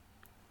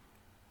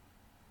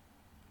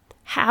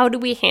How do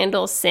we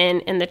handle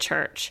sin in the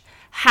church?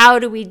 How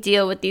do we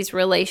deal with these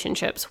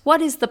relationships?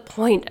 What is the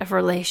point of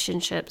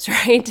relationships,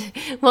 right?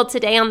 Well,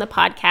 today on the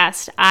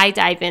podcast, I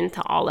dive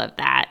into all of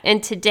that.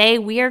 And today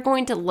we are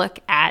going to look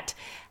at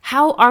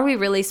how are we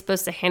really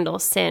supposed to handle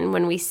sin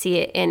when we see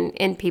it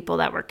in people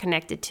that we're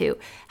connected to?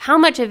 How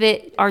much of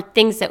it are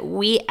things that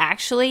we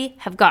actually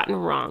have gotten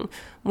wrong?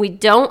 We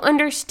don't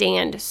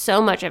understand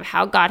so much of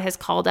how God has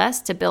called us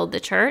to build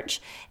the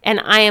church. And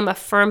I am a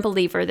firm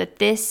believer that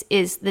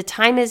the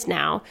time is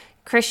now.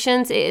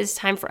 Christians, it is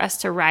time for us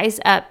to rise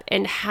up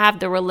and have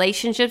the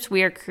relationships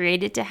we are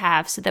created to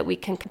have so that we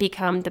can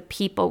become the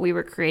people we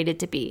were created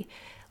to be.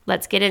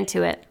 Let's get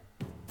into it.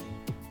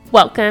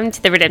 Welcome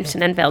to the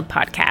Redemption Unveiled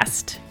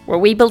podcast, where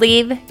we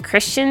believe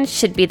Christians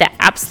should be the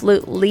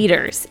absolute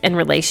leaders in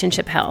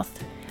relationship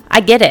health.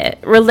 I get it.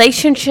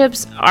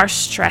 Relationships are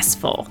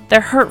stressful, they're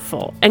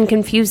hurtful, and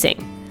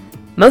confusing.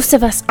 Most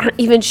of us aren't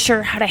even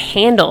sure how to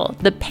handle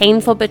the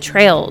painful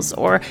betrayals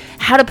or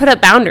how to put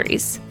up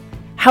boundaries.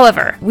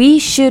 However, we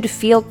should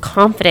feel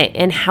confident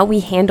in how we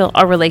handle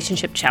our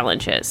relationship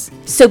challenges.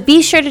 So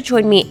be sure to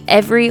join me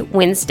every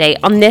Wednesday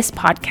on this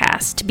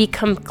podcast to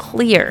become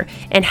clear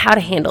in how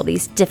to handle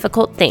these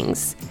difficult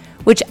things,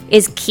 which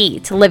is key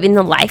to living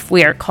the life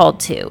we are called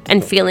to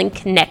and feeling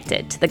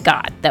connected to the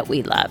God that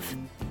we love.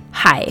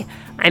 Hi,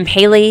 I'm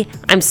Haley.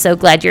 I'm so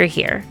glad you're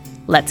here.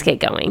 Let's get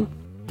going.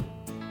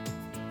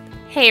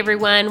 Hey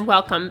everyone,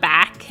 welcome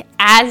back.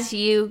 As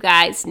you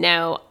guys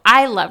know,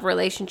 I love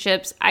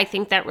relationships. I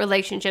think that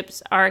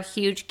relationships are a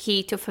huge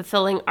key to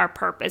fulfilling our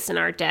purpose and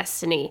our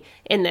destiny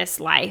in this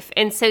life.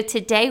 And so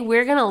today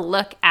we're going to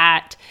look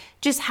at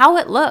just how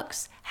it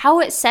looks, how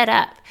it's set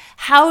up.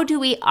 How do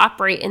we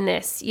operate in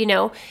this,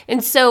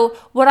 And so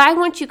what I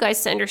want you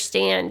guys to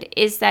understand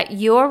is that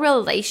your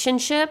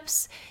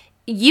relationships,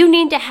 you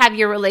need to have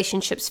your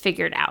relationships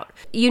figured out.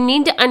 You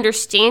need to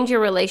understand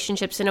your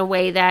relationships in a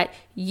way that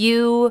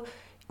you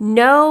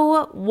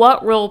know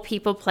what role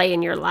people play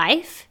in your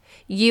life.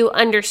 You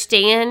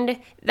understand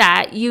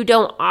that you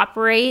don't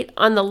operate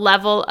on the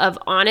level of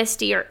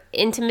honesty or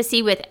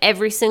intimacy with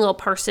every single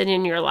person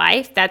in your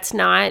life. That's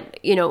not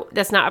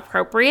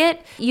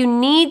appropriate. You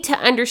need to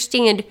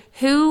understand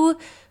who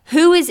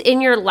is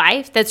in your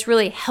life that's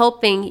really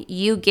helping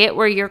you get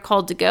where you're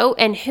called to go,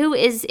 and who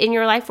is in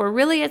your life where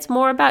really it's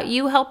more about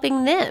you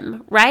helping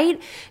them,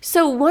 right?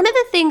 So one of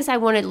the things I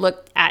want to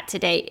look at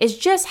today is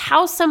just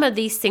how some of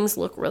these things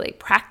look really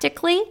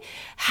practically,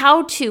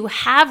 how to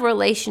have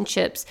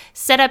relationships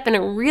set up in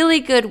a really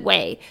good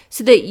way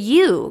so that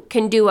you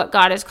can do what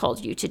God has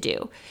called you to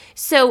do.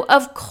 So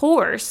of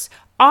course,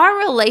 our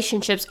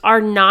relationships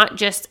are not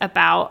just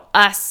about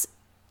us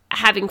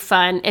having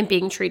fun and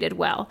being treated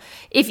well.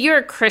 If you're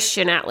a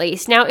Christian, at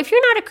least. Now, if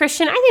you're not a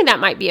Christian, I think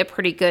that might be a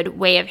pretty good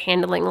way of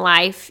handling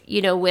life,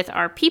 with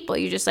our people.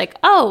 You're just like,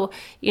 I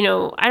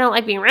don't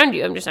like being around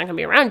you. I'm just not going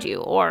to be around you.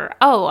 Or,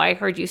 I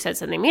heard you said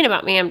something mean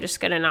about me. I'm just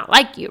going to not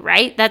like you,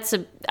 right? I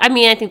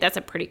think that's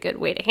a pretty good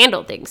way to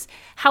handle things.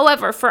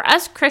 However, for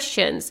us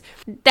Christians,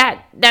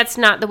 that's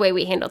not the way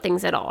we handle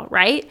things at all,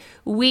 right?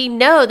 We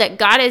know that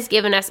God has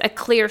given us a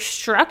clear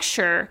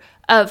structure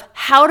of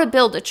how to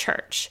build a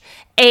church.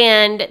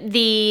 And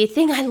the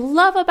thing I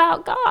love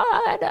about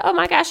God, oh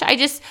my gosh,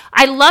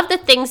 I love the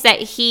things that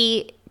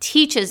He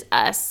teaches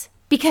us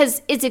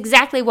because it's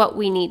exactly what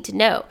we need to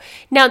know.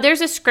 Now,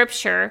 there's a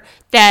scripture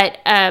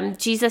that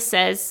Jesus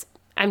says,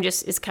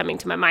 is coming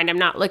to my mind. I'm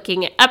not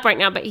looking it up right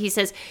now, but He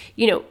says,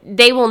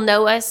 they will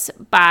know us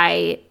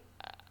by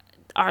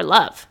our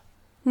love.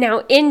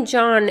 Now, in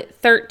John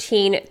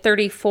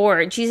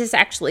 13:34, Jesus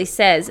actually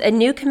says, "A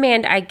new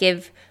command I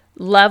give,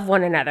 love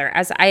one another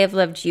as I have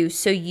loved you,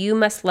 so you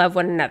must love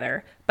one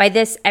another. By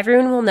this,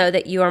 everyone will know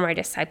that you are my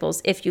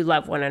disciples if you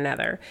love one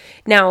another."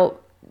 Now,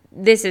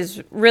 this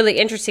is really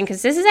interesting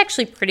because this is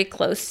actually pretty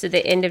close to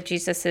the end of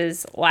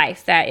Jesus's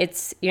life, that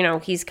it's,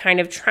 he's kind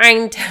of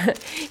trying to,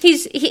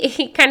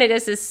 he kind of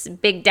does this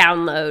big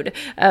download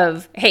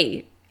of,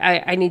 hey,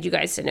 I need you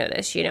guys to know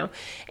this,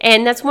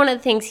 and that's one of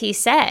the things he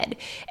said.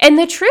 And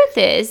the truth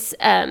is,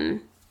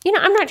 I'm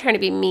not trying to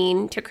be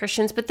mean to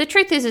Christians, but the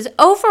truth is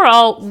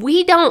overall,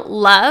 we don't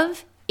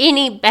love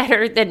any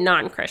better than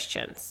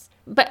non-Christians.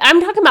 But I'm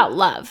talking about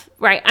love,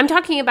 right? I'm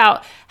talking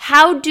about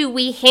how do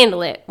we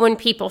handle it when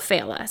people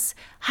fail us?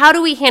 How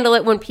do we handle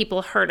it when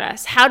people hurt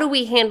us? How do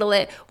we handle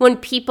it when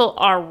people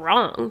are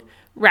wrong,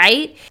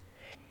 right?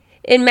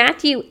 In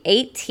Matthew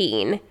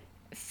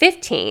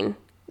 18:15,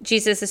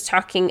 Jesus is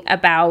talking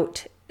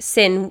about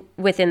sin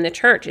within the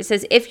church. It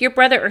says, "If your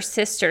brother or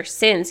sister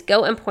sins,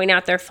 go and point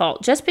out their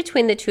fault just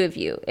between the two of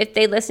you. If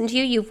they listen to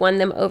you, you've won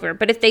them over.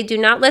 But if they do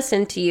not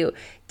listen to you,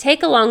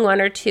 take along one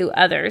or two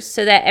others,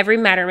 so that every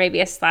matter may be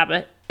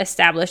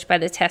established by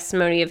the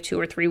testimony of 2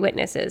 or 3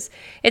 witnesses.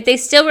 If they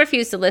still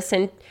refuse to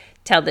listen,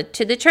 tell it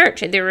to the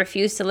church. If they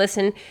refuse to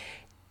listen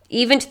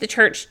even to the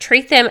church,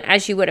 treat them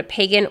as you would a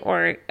pagan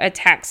or a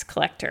tax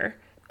collector."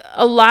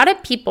 A lot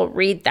of people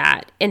read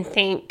that and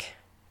think,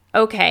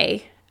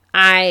 okay,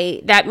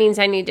 that means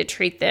I need to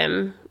treat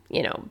them,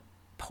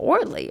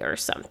 poorly or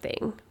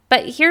something.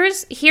 But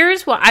here's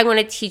what I want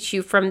to teach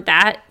you from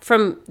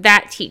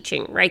that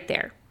teaching right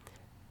there.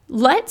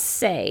 Let's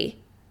say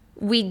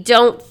we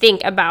don't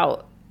think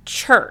about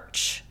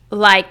church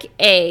like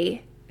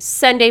a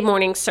Sunday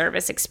morning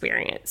service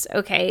experience,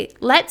 okay?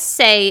 Let's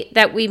say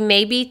that we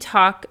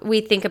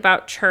think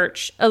about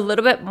church a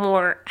little bit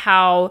more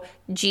how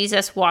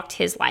Jesus walked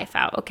his life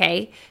out,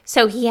 okay?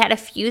 So he had a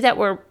few that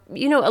were,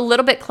 a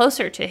little bit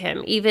closer to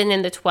him, even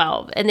in the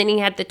 12. And then he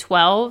had the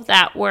 12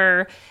 that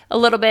were a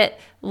little bit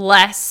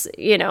less,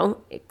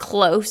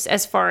 close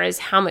as far as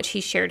how much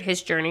he shared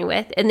his journey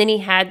with. And then he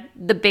had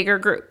the bigger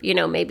group,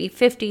 maybe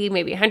 50,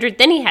 maybe 100.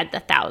 Then he had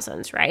the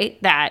thousands,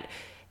 right? That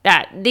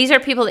these are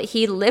people that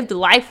he lived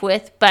life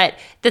with, but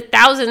the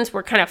thousands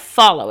were kind of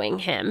following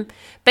him.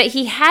 But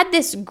he had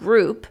this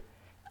group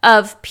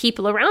of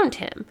people around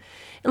him.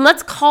 And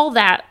let's call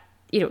that,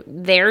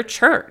 their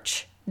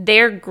church,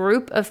 their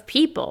group of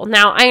people.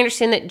 Now, I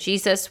understand that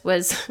Jesus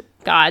was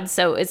God,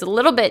 so it's a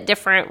little bit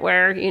different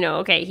where,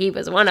 okay, he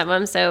was one of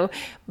them.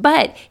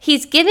 But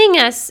he's giving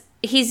us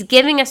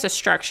a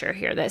structure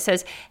here that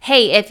says,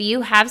 hey, if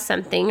you have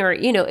something or,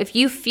 if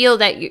you feel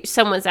that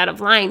someone's out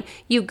of line,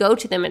 you go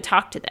to them and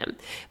talk to them.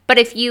 But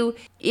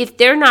if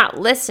they're not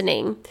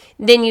listening,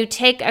 then you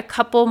take a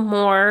couple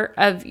more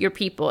of your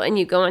people and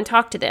you go and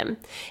talk to them.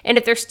 And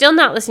if they're still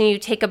not listening, you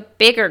take a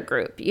bigger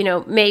group.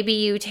 Maybe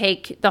you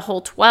take the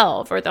whole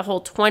 12 or the whole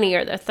 20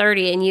 or the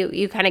 30 and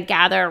you kind of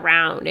gather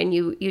around and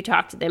you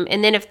talk to them.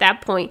 And then at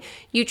that point,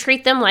 you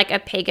treat them like a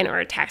pagan or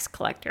a tax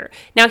collector.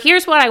 Now,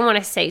 here's what I want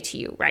to say to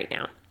you right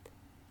now.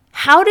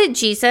 How did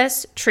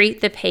Jesus treat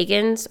the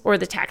pagans or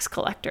the tax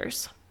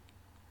collectors?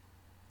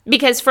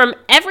 Because from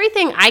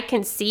everything I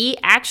can see,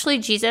 actually,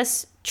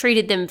 Jesus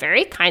treated them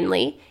very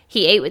kindly.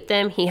 He ate with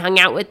them. He hung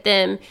out with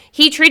them.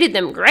 He treated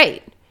them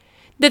great.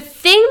 The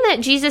thing that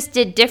Jesus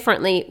did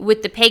differently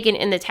with the pagan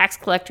and the tax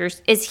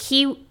collectors is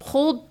he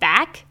pulled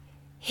back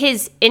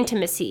his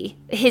intimacy,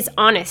 his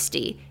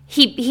honesty.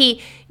 He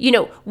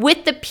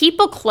with the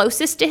people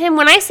closest to him,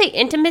 when I say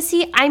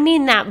intimacy, I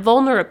mean that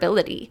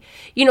vulnerability.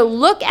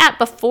 Look at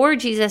before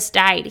Jesus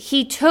died,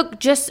 he took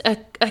just a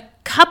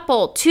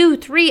couple, 2,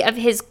 3 of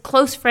his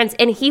close friends,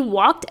 and he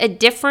walked a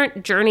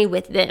different journey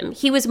with them.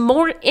 He was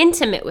more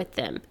intimate with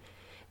them.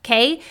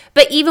 Okay?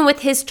 But even with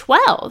his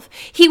 12,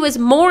 he was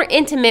more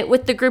intimate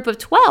with the group of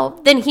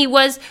 12 than he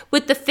was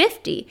with the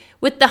 50,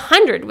 with the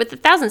 100, with the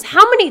thousands.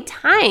 How many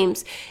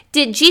times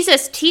did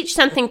Jesus teach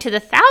something to the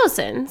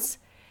thousands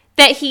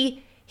that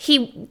he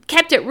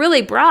kept it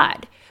really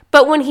broad?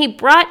 But when he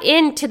brought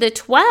into the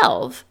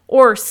 12,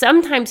 or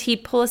sometimes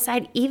he'd pull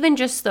aside even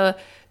just the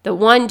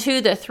 1, 2,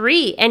 the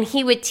 3, and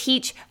he would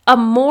teach a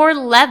more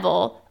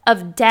level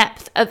of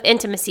depth, of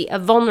intimacy,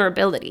 of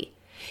vulnerability.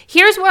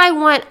 Here's what I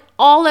want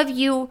all of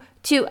you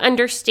to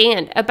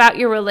understand about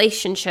your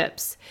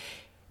relationships.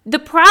 The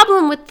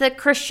problem with the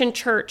Christian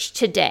church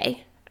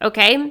today,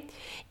 okay,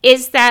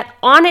 is that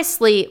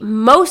honestly,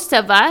 most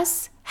of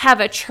us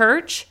have a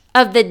church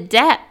of the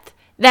depth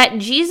that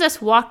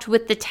Jesus walked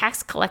with the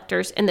tax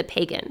collectors and the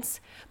pagans.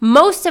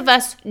 Most of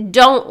us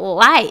don't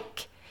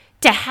like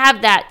to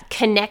have that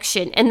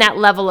connection and that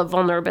level of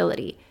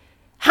vulnerability.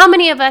 How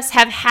many of us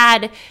have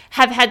had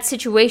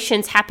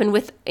situations happen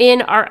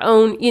within our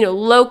own,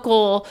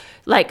 local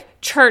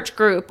church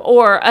group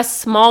or a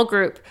small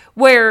group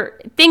where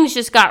things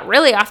just got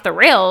really off the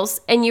rails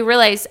and you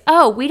realize,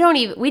 oh, we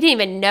didn't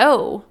even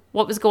know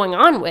what was going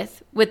on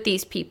with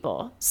these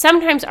people.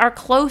 Sometimes our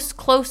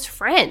close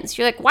friends.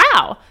 You're like,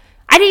 wow,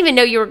 I didn't even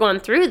know you were going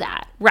through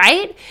that,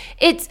 right?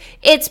 It's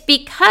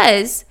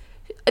because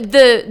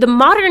the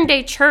modern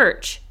day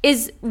church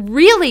is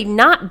really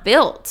not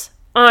built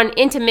on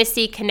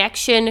intimacy,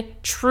 connection,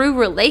 true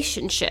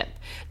relationship.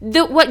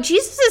 What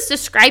Jesus is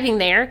describing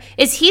there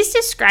is he's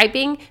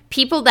describing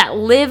people that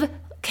live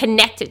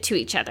connected to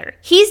each other.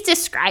 He's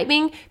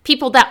describing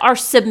people that are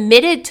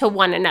submitted to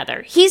one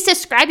another. He's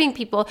describing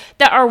people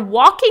that are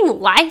walking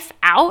life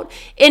out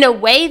in a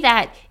way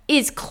that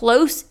is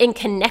close and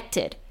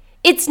connected.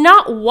 It's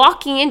not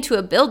walking into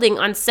a building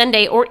on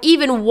Sunday or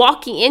even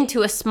walking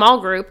into a small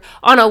group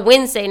on a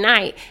Wednesday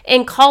night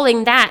and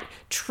calling that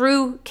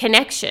true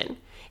connection.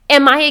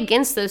 Am I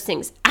against those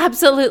things?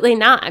 Absolutely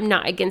not. I'm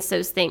not against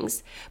those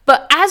things.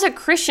 But as a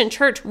Christian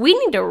church, we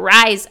need to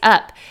rise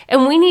up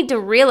and we need to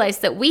realize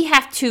that we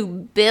have to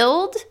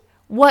build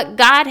what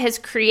God has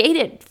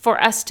created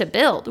for us to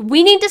build.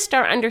 We need to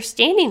start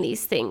understanding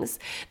these things.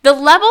 The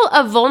level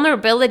of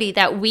vulnerability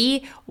that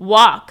we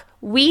walk,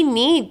 we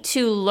need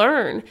to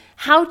learn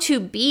how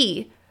to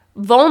be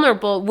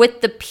vulnerable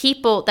with the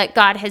people that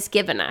God has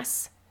given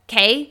us.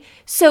 Okay?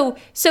 So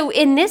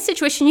in this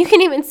situation, you can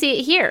even see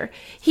it here.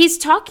 He's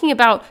talking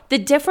about the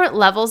different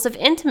levels of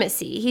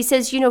intimacy. He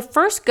says,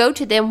 first go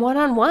to them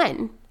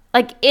one-on-one,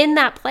 like in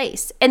that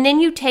place. And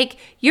then you take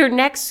your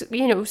next,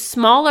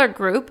 smaller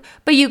group,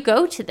 but you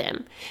go to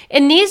them.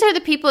 And these are the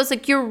people, it's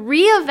like you're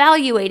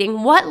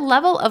reevaluating what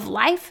level of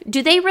life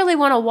do they really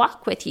want to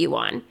walk with you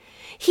on.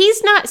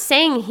 He's not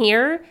saying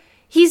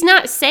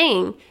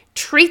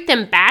treat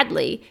them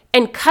badly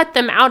and cut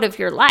them out of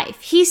your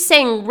life. He's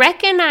saying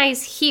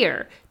recognize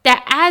here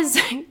that as,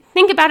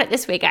 think about it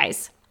this way,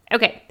 guys.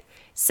 Okay,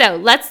 so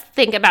let's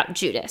think about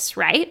Judas,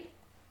 right?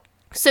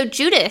 So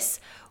Judas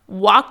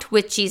walked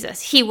with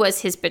Jesus. He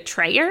was his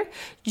betrayer.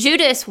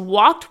 Judas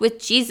walked with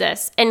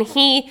Jesus, and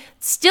he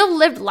still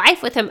lived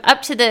life with him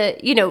up to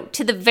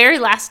the very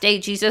last day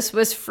Jesus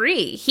was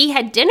free. He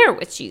had dinner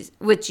with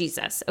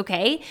Jesus,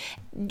 okay?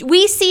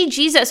 We see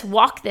Jesus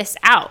walk this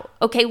out,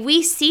 okay?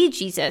 We see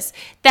Jesus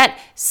that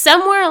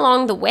somewhere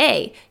along the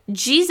way,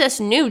 Jesus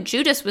knew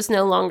Judas was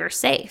no longer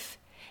safe.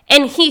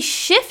 And he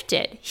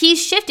shifted.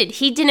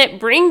 He didn't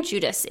bring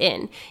Judas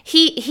in.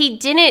 He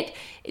didn't.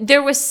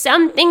 There was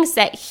some things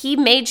that he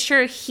made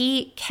sure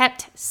he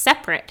kept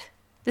separate.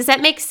 Does that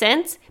make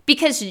sense?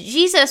 Because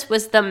Jesus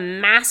was the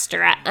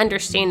master at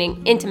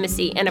understanding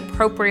intimacy and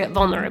appropriate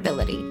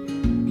vulnerability.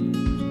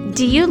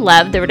 Do you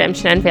love the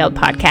Redemption Unveiled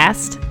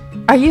podcast?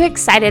 Are you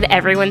excited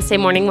every Wednesday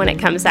morning when it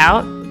comes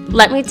out?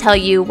 Let me tell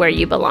you where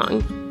you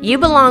belong. You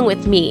belong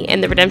with me in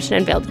the Redemption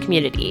Unveiled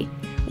community.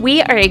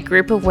 We are a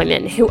group of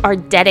women who are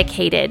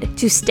dedicated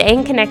to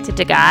staying connected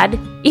to God,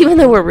 even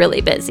though we're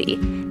really busy.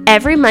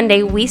 Every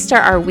Monday, we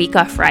start our week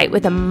off right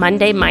with a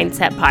Monday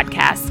Mindset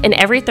podcast, and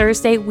every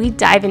Thursday, we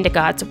dive into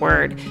God's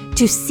Word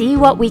to see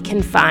what we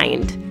can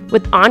find.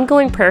 With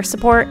ongoing prayer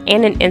support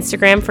and an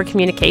Instagram for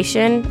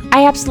communication,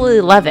 I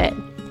absolutely love it.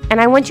 And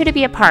I want you to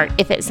be a part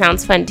if it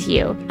sounds fun to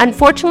you.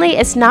 Unfortunately,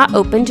 it's not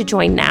open to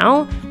join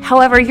now.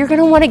 However, you're going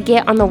to want to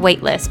get on the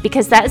wait list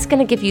because that is going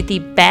to give you the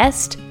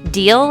best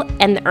deal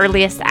and the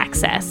earliest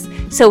access.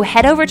 So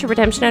head over to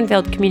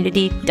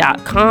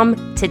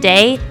redemptionunveiledcommunity.com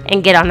today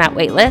and get on that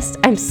wait list.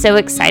 I'm so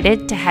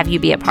excited to have you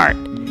be a part.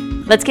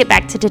 Let's get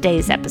back to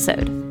today's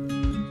episode.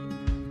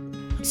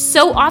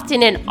 So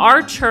often in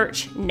our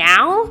church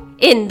now,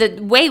 in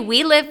the way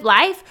we live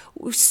life,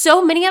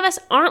 so many of us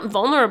aren't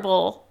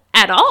vulnerable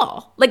at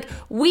all. Like,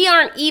 we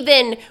aren't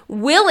even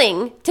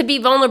willing to be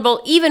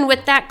vulnerable even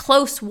with that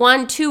close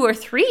 1, 2, or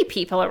 3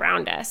 people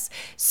around us.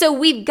 So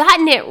we've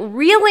gotten it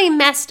really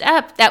messed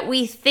up that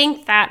we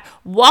think that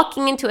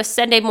walking into a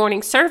Sunday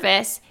morning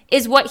service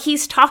is what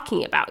he's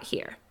talking about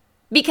here.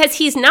 Because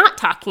he's not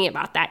talking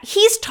about that.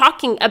 He's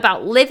talking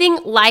about living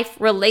life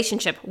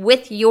relationship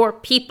with your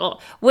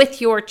people, with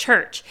your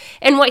church.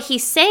 And what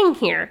he's saying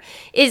here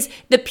is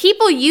the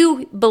people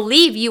you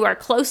believe you are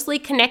closely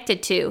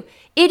connected to,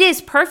 it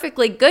is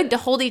perfectly good to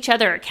hold each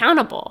other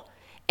accountable.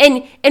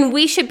 And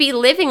we should be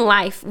living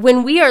life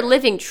when we are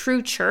living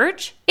true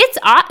church. It's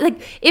odd.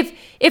 Like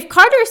if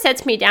Carter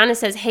sets me down and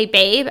says, "Hey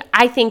babe,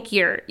 I think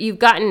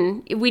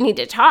we need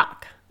to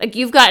talk. Like,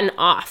 you've gotten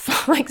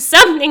off. Like,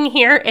 something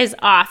here is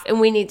off and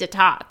we need to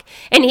talk."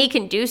 And he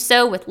can do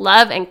so with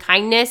love and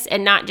kindness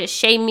and not just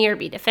shame me or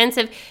be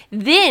defensive.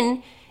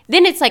 Then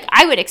it's like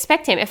I would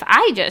expect him, if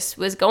I just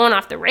was going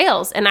off the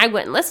rails and I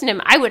wouldn't listen to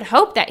him, I would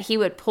hope that he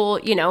would pull,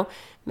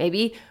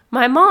 maybe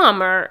my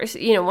mom or,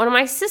 one of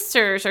my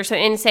sisters or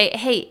something and say,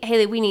 "Hey,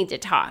 Haley, we need to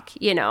talk,"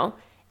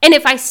 And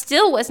if I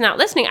still was not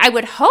listening, I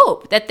would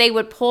hope that they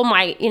would pull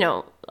my,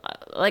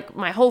 like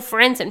my whole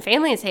friends and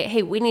family and say,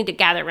 "Hey, we need to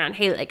gather around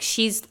Haley. Like,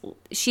 she's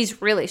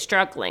really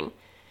struggling."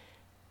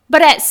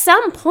 But at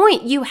some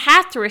point, you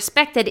have to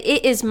respect that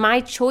it is my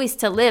choice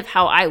to live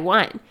how I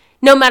want,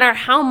 no matter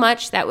how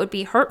much that would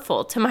be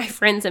hurtful to my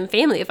friends and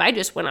family if I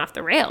just went off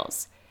the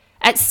rails.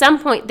 At some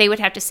point, they would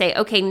have to say,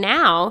 okay,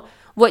 now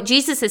what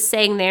Jesus is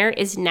saying there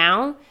is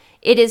now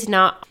it is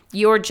not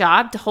your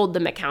job to hold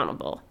them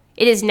accountable.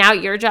 It is now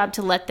your job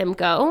to let them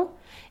go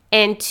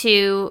and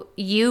to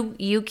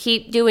you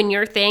keep doing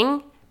your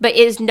thing, but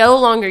it is no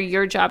longer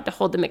your job to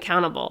hold them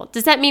accountable.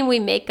 Does that mean we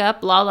make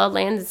up La La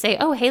Land and say,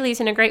 "Oh, Haley's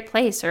in a great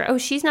place," or "Oh,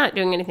 she's not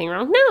doing anything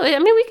wrong"? No, I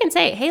mean, we can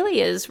say Haley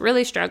is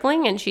really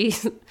struggling and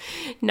she's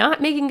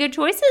not making good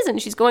choices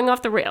and she's going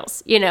off the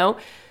rails,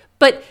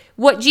 But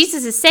what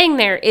Jesus is saying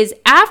there is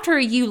after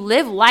you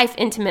live life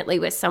intimately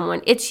with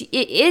someone, it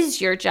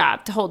is your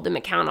job to hold them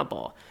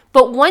accountable.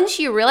 But once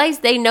you realize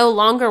they no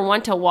longer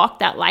want to walk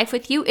that life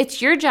with you,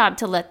 it's your job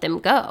to let them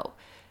go.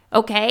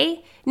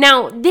 Okay?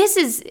 Now,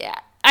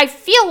 I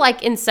feel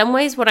like in some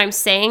ways what I'm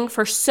saying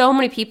for so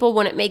many people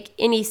wouldn't make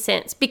any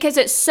sense because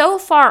it's so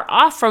far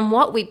off from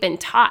what we've been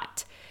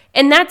taught.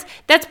 And that's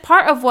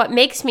part of what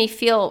makes me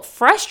feel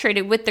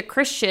frustrated with the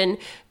Christian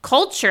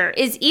culture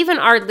is even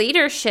our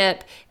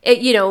leadership,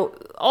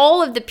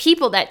 all of the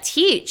people that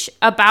teach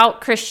about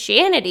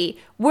Christianity,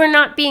 we're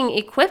not being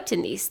equipped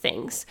in these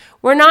things.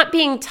 We're not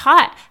being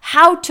taught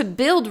how to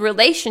build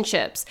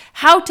relationships,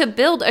 how to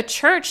build a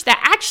church that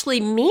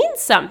actually means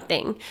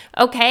something,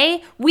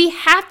 okay? We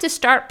have to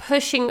start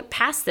pushing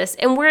past this.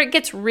 And where it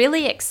gets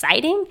really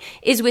exciting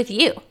is with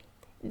you.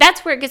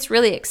 That's where it gets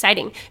really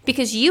exciting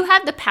because you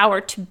have the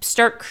power to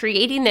start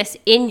creating this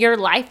in your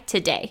life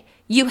today.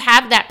 You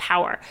have that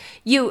power.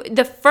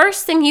 The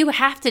first thing you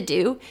have to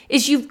do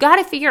is you've got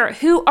to figure out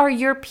who are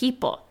your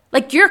people,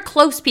 like your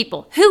close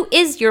people. Who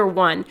is your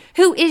 1?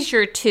 Who is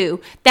your 2?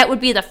 That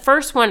would be the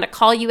first one to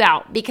call you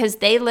out because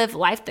they live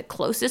life the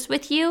closest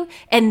with you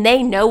and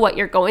they know what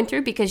you're going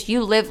through because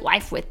you live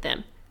life with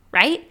them,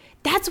 right?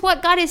 That's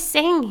what God is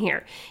saying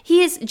here.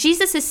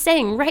 Jesus is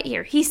saying right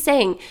here, he's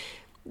saying,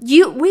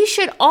 We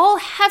should all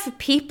have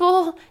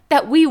people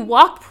that we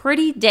walk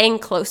pretty dang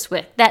close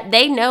with, that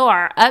they know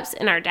our ups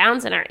and our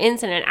downs and our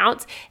ins and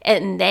outs,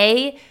 and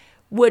they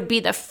would be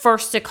the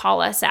first to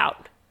call us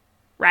out,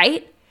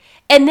 right?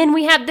 And then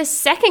we have this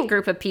second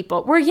group of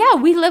people where,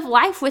 we live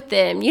life with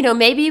them.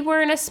 Maybe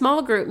we're in a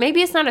small group.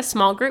 Maybe it's not a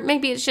small group.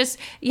 Maybe it's just,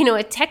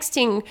 a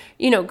texting,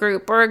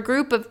 group, or a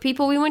group of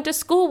people we went to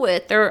school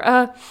with, or,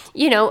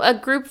 a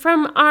group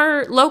from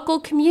our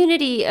local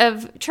community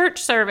of church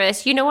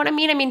service. You know what I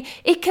mean? I mean,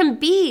 it can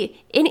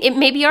be, it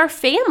may be our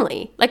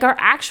family, like our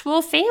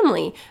actual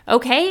family,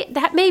 okay?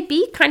 That may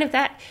be kind of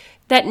that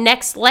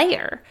next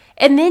layer.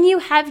 And then you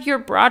have your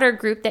broader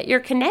group that you're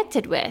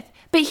connected with.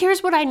 But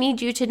here's what I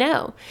need you to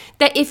know,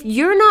 that if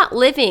you're not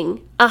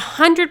living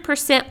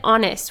 100%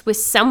 honest with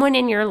someone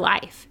in your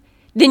life,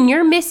 then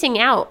you're missing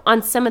out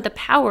on some of the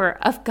power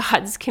of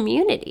God's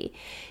community.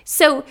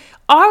 So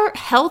our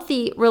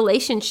healthy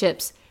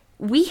relationships,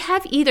 we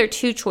have either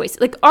two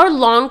choices, like our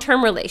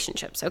long-term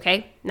relationships,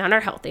 okay? Not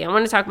our healthy. I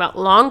want to talk about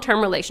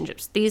long-term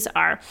relationships. These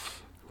are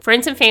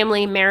friends and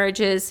family,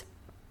 marriages,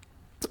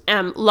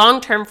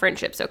 long-term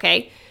friendships,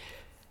 okay?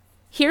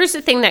 Here's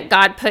the thing that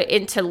God put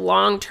into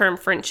long-term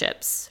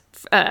friendships,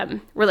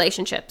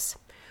 relationships.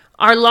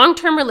 Our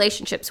long-term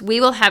relationships, we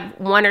will have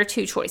one or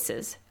two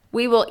choices.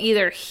 We will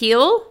either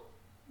heal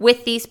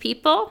with these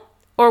people,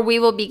 or we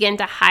will begin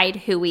to hide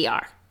who we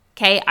are.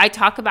 Okay, I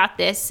talk about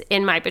this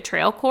in my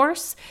betrayal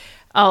course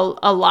a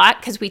lot,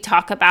 because we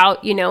talk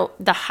about,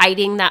 the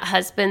hiding that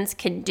husbands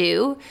can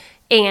do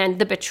and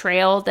the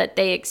betrayal that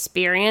they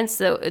experience,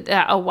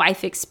 that a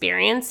wife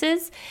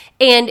experiences.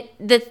 And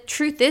the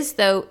truth is,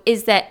 though,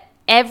 is that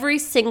every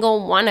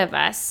single one of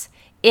us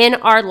in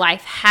our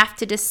life have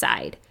to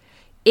decide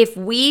if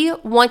we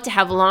want to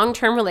have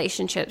long-term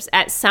relationships.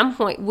 At some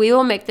point, we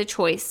will make the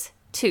choice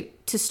to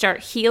start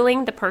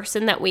healing the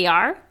person that we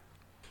are,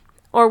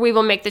 or we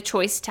will make the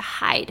choice to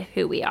hide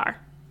who we are.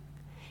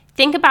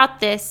 Think about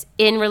this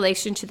in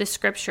relation to the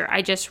scripture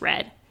I just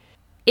read.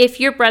 If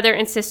your brother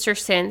and sister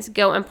sins,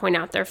 go and point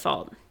out their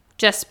fault,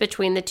 just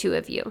between the two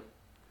of you.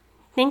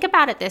 Think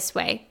about it this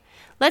way.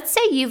 Let's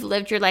say you've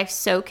lived your life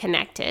so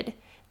connected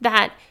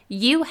that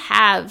you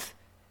have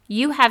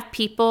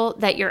people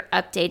that you're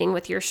updating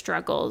with your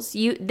struggles.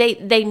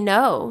 They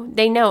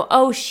know,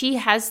 oh, she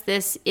has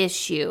this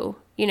issue.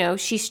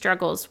 She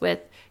struggles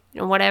with,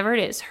 whatever it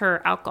is, her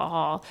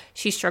alcohol.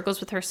 She struggles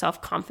with her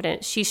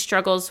self-confidence. She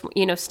struggles,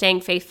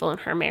 staying faithful in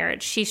her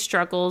marriage. She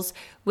struggles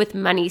with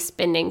money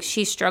spending.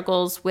 She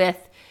struggles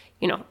with,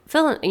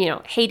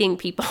 hating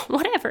people,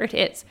 whatever it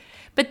is.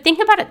 But think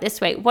about it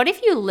this way. What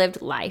if you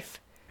lived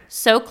life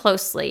so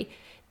closely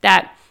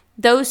that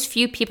those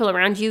few people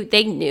around you,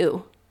 they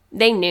knew,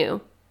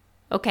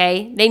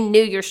 okay? They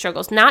knew your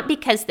struggles, not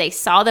because they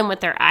saw them with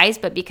their eyes,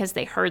 but because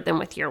they heard them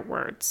with your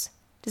words.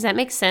 Does that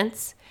make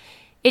sense?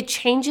 It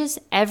changes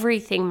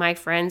everything, my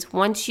friends,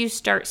 once you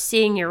start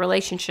seeing your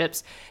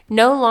relationships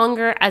no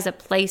longer as a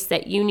place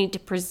that you need to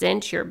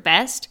present your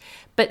best,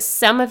 but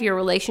some of your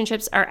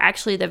relationships are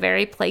actually the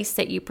very place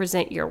that you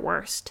present your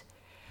worst.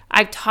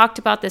 I've talked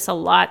about this a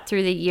lot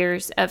through the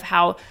years of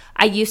how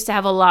I used to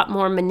have a lot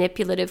more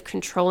manipulative,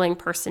 controlling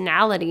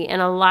personality, and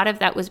a lot of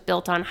that was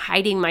built on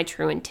hiding my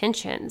true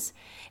intentions.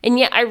 And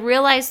yet I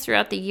realized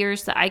throughout the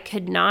years that I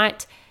could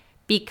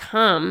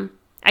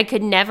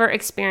never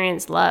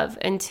experience love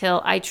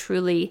until I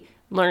truly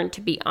learned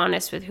to be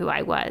honest with who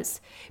I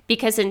was.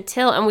 Because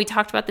and we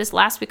talked about this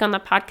last week on the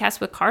podcast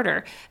with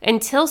Carter,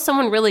 until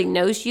someone really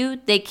knows you,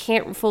 they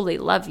can't fully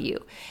love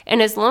you.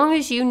 And as long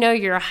as you know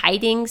you're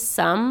hiding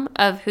some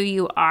of who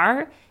you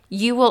are,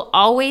 you will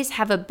always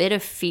have a bit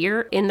of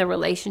fear in the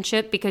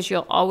relationship, because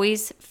you'll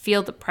always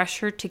feel the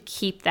pressure to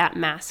keep that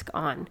mask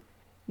on.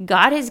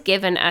 God has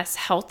given us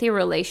healthy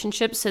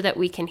relationships so that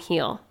we can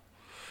heal.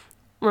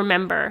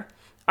 Remember,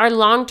 our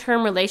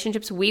long-term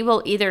relationships, we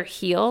will either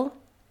heal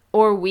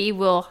or we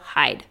will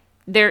hide.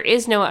 There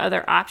is no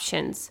other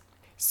options.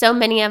 So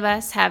many of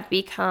us have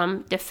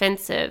become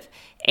defensive,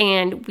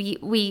 and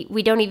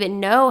we don't even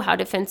know how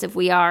defensive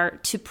we are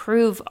to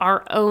prove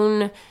our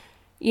own,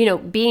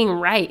 being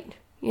right.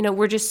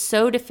 We're just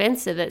so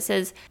defensive that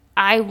says,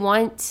 I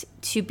want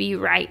to be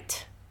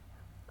right.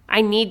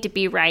 I need to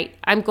be right.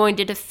 I'm going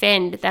to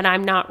defend that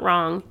I'm not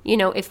wrong.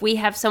 If we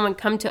have someone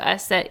come to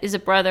us that is a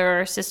brother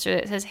or a sister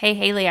that says, hey,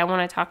 Haley, I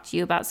want to talk to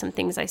you about some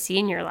things I see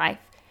in your life.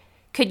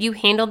 Could you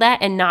handle that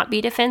and not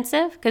be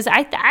defensive? Because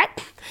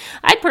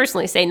I'd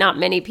personally say not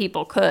many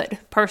people could,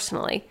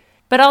 personally.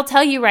 But I'll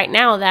tell you right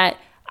now that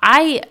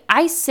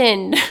I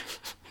send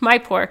my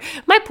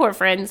poor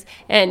friends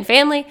and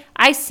family,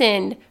 I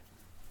send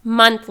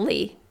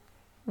monthly,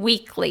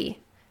 weekly.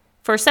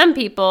 For some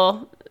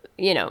people,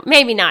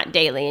 maybe not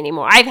daily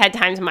anymore. I've had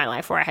times in my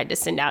life where I had to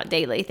send out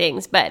daily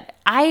things, but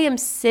I am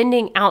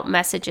sending out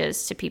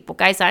messages to people.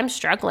 Guys, I'm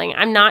struggling.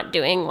 I'm not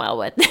doing well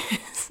with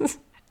this.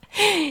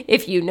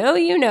 If you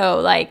know,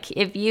 like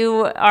if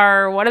you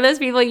are one of those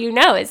people,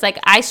 it's like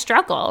I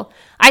struggle.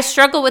 I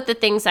struggle with the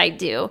things I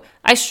do.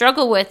 I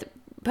struggle with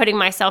putting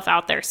myself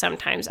out there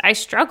sometimes. I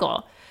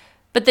struggle.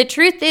 But the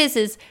truth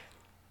is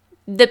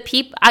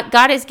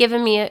God has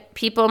given me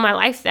people in my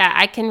life that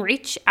I can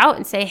reach out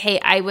and say, hey,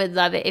 I would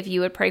love it if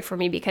you would pray for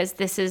me because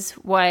this is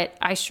what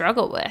I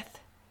struggle with.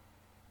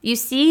 You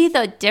see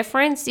the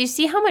difference? You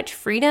see how much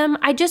freedom?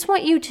 I just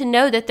want you to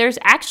know that there's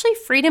actually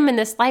freedom in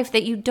this life,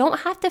 that you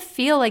don't have to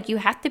feel like you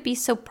have to be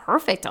so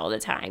perfect all the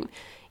time.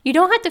 You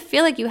don't have to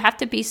feel like you have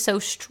to be so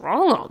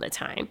strong all the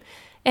time.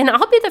 And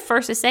I'll be the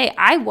first to say,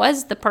 I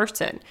was the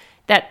person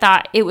that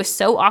thought it was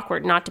so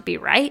awkward not to be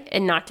right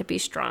and not to be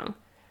strong.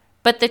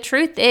 But the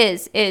truth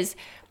is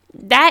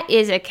that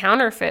is a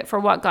counterfeit for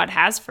what God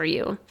has for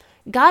you.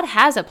 God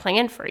has a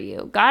plan for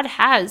you. God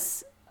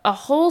has a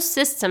whole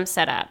system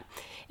set up.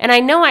 And I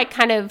know I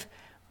kind of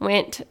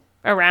went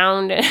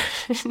around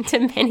to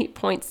many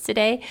points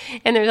today,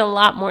 and there's a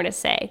lot more to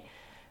say.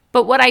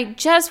 But what I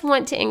just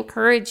want to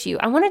encourage you,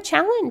 I want to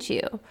challenge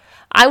you.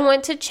 I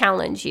want to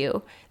challenge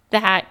you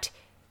that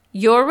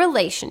your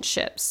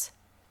relationships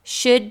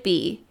should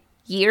be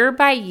year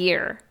by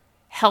year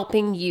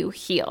helping you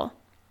heal.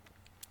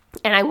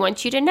 And I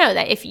want you to know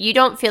that if you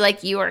don't feel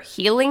like you are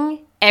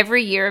healing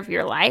every year of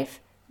your life,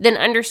 then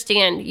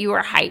understand you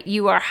are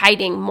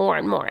hiding more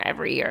and more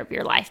every year of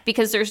your life,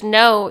 because there's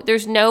no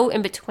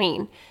in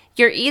between.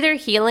 You're either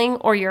healing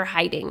or you're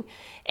hiding.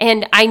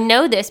 And I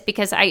know this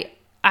because I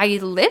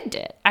lived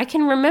it. I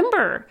can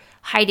remember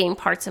hiding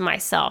parts of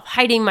myself,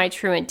 hiding my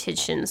true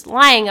intentions,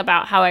 lying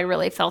about how I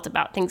really felt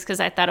about things because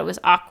I thought it was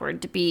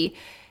awkward to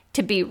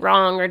be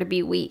wrong or to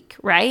be weak,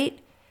 right?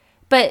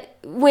 But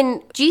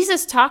when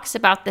Jesus talks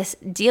about this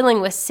dealing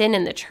with sin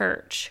in the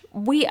church,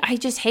 I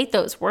just hate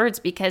those words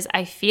because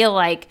I feel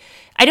like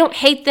I don't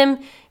hate them.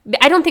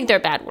 I don't think they're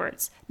bad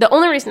words. The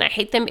only reason I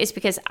hate them is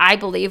because I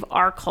believe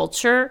our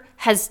culture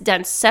has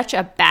done such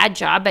a bad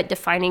job at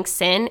defining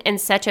sin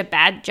and such a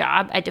bad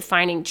job at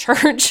defining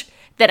church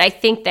that I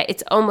think that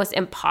it's almost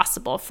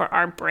impossible for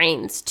our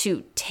brains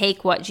to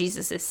take what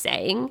Jesus is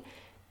saying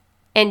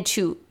and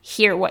to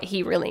hear what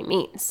he really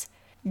means.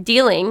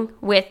 Dealing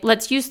with,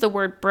 let's use the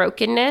word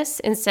brokenness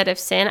instead of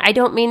sin. I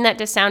don't mean that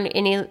to sound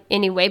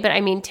any way, but I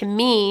mean, to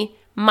me,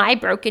 my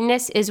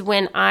brokenness is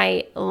when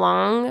I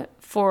long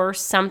for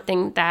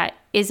something that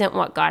isn't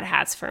what God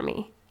has for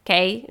me,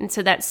 okay? And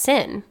so that's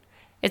sin.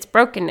 It's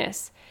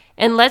brokenness.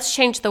 And let's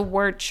change the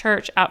word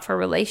church out for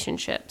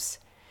relationships.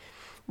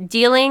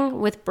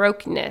 Dealing with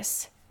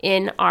brokenness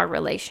in our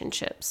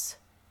relationships,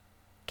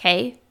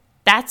 okay?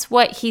 That's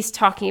what he's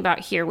talking about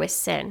here with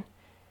sin.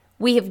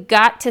 We have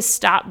got to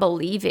stop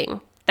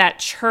believing that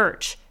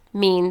church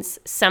means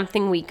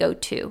something we go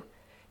to.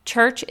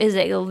 Church is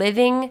a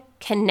living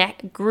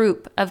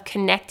group of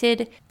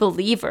connected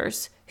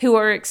believers who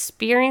are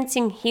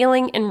experiencing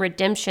healing and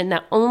redemption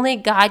that only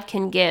God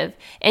can give.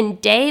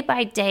 And day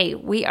by day,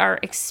 we are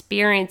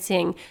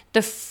experiencing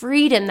the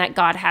freedom that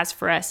God has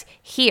for us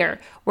here.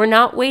 We're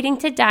not waiting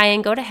to die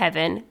and go to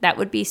heaven. That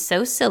would be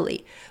so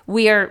silly.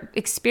 We are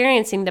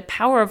experiencing the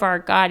power of our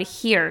God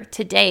here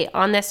today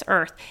on this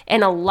earth.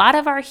 And a lot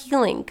of our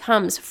healing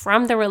comes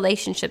from the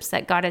relationships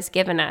that God has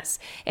given us.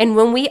 And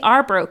when we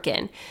are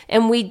broken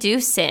and we do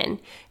sin,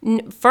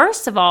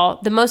 first of all,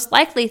 the most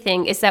likely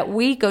thing is that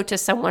we go to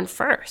someone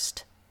first,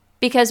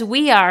 because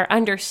we are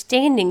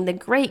understanding the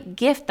great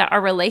gift that our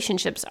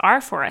relationships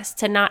are for us,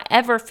 to not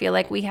ever feel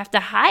like we have to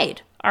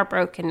hide our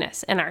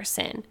brokenness and our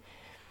sin.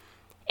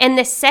 And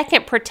the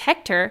second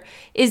protector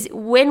is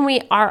when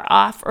we are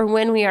off or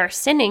when we are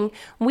sinning,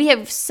 we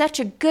have such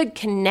a good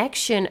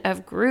connection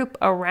of group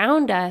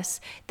around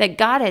us that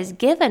God has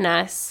given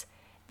us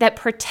that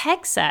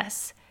protects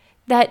us,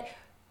 that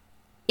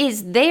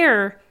is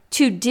there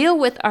to deal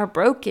with our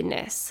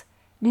brokenness,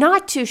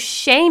 not to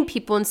shame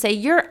people and say,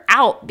 you're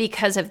out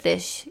because of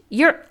this,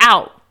 you're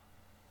out.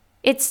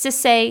 It's to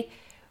say,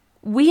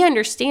 we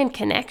understand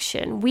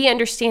connection, we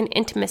understand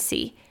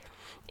intimacy.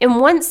 And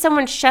once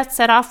someone shuts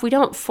that off, we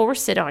don't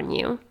force it on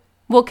you.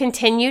 We'll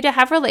continue to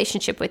have a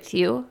relationship with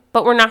you,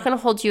 but we're not going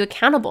to hold you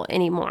accountable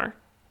anymore,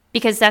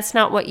 because that's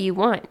not what you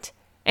want.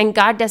 And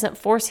God doesn't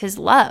force his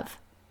love.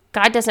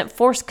 God doesn't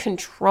force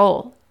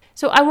control.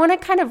 So I want to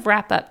kind of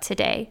wrap up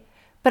today,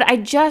 but I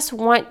just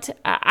want to,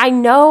 I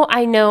know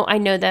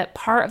that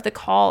part of the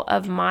call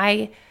of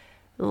my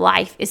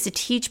life is to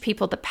teach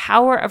people the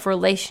power of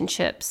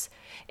relationships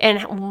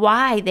and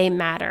why they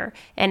matter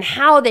and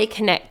how they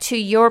connect to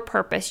your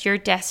purpose, your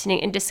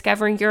destiny, and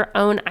discovering your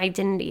own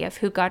identity of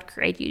who God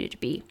created you to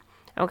be.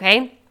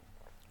 Okay?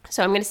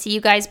 So I'm going to see you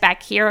guys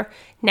back here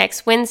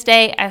next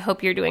Wednesday. I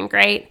hope you're doing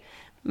great.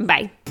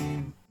 Bye.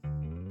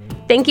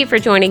 Thank you for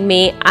joining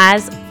me.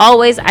 As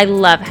always, I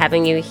love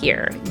having you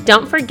here.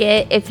 Don't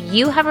forget, if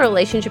you have a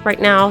relationship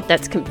right now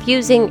that's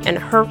confusing and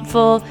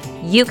hurtful,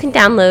 you can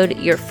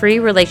download your free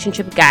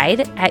relationship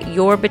guide at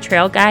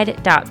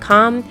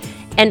yourbetrayalguide.com.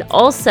 And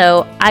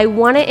also, I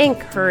want to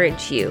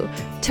encourage you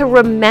to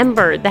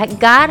remember that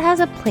God has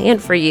a plan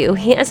for you.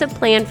 He has a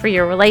plan for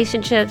your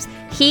relationships.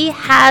 He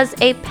has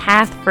a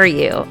path for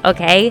you,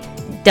 okay?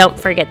 Don't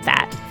forget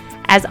that.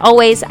 As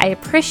always, I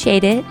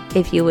appreciate it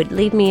if you would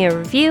leave me a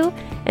review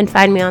and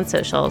find me on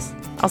socials.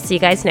 I'll see you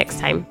guys next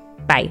time.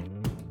 Bye.